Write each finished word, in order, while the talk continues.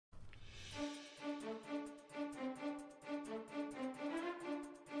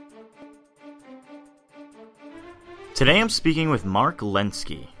Today I'm speaking with Mark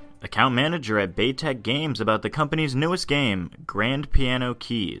Lenske, account manager at Baytech Games, about the company's newest game, Grand Piano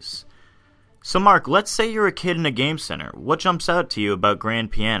Keys. So Mark, let's say you're a kid in a game center. What jumps out to you about Grand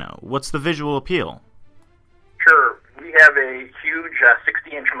Piano? What's the visual appeal? Sure. We have a huge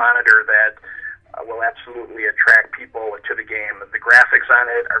 60-inch monitor that will absolutely attract people to the game. The graphics on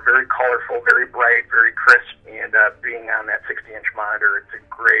it are very colorful, very bright, very crisp, and being on that 60-inch monitor, it's a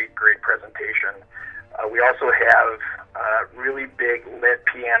great presentation. We also have really big lit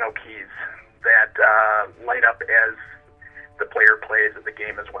piano keys that light up as the player plays at the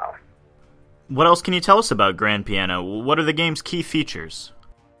game as well. What else can you tell us about Grand Piano? What are the game's key features?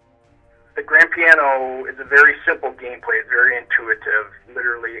 The Grand Piano is a very simple gameplay. It's very intuitive.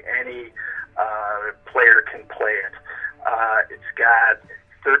 Literally any player can play it. It's got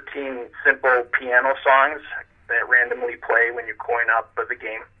 13 simple piano songs that randomly play when you coin up the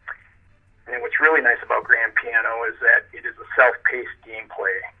game. And what's really nice about Grand Piano is that it is a self-paced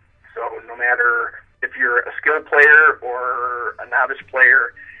gameplay. So no matter if you're a skilled player or a novice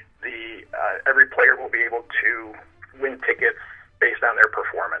player, every player will be able to win tickets based on their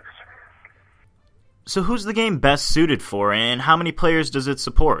performance. So who's the game best suited for, and how many players does it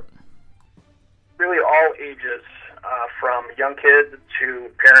support? Really all ages, from young kids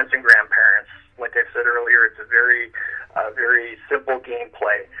to parents and grandparents. Like I said earlier, it's a very simple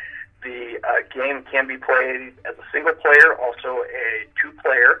gameplay. The game can be played as a single player, also a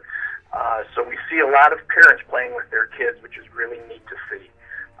two-player. So we see a lot of parents playing with their kids, which is really neat to see.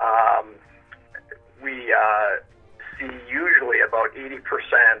 We see usually about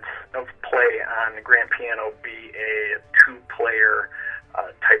 80% of play on the Grand Piano be a two-player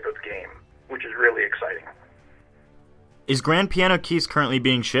type of game, which is really exciting. Is Grand Piano Keys currently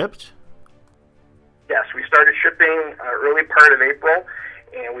being shipped? Yes, we started shipping early part of April,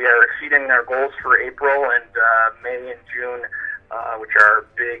 and we are exceeding our goals for April, and May and June, which are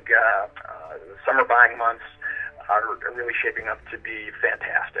big summer buying months, are really shaping up to be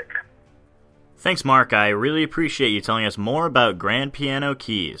fantastic. Thanks, Mark. I really appreciate you telling us more about Grand Piano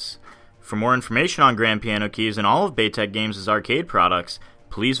Keys. For more information on Grand Piano Keys and all of Baytech Games' arcade products,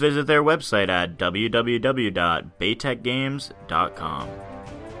 please visit their website at www.baytechgames.com.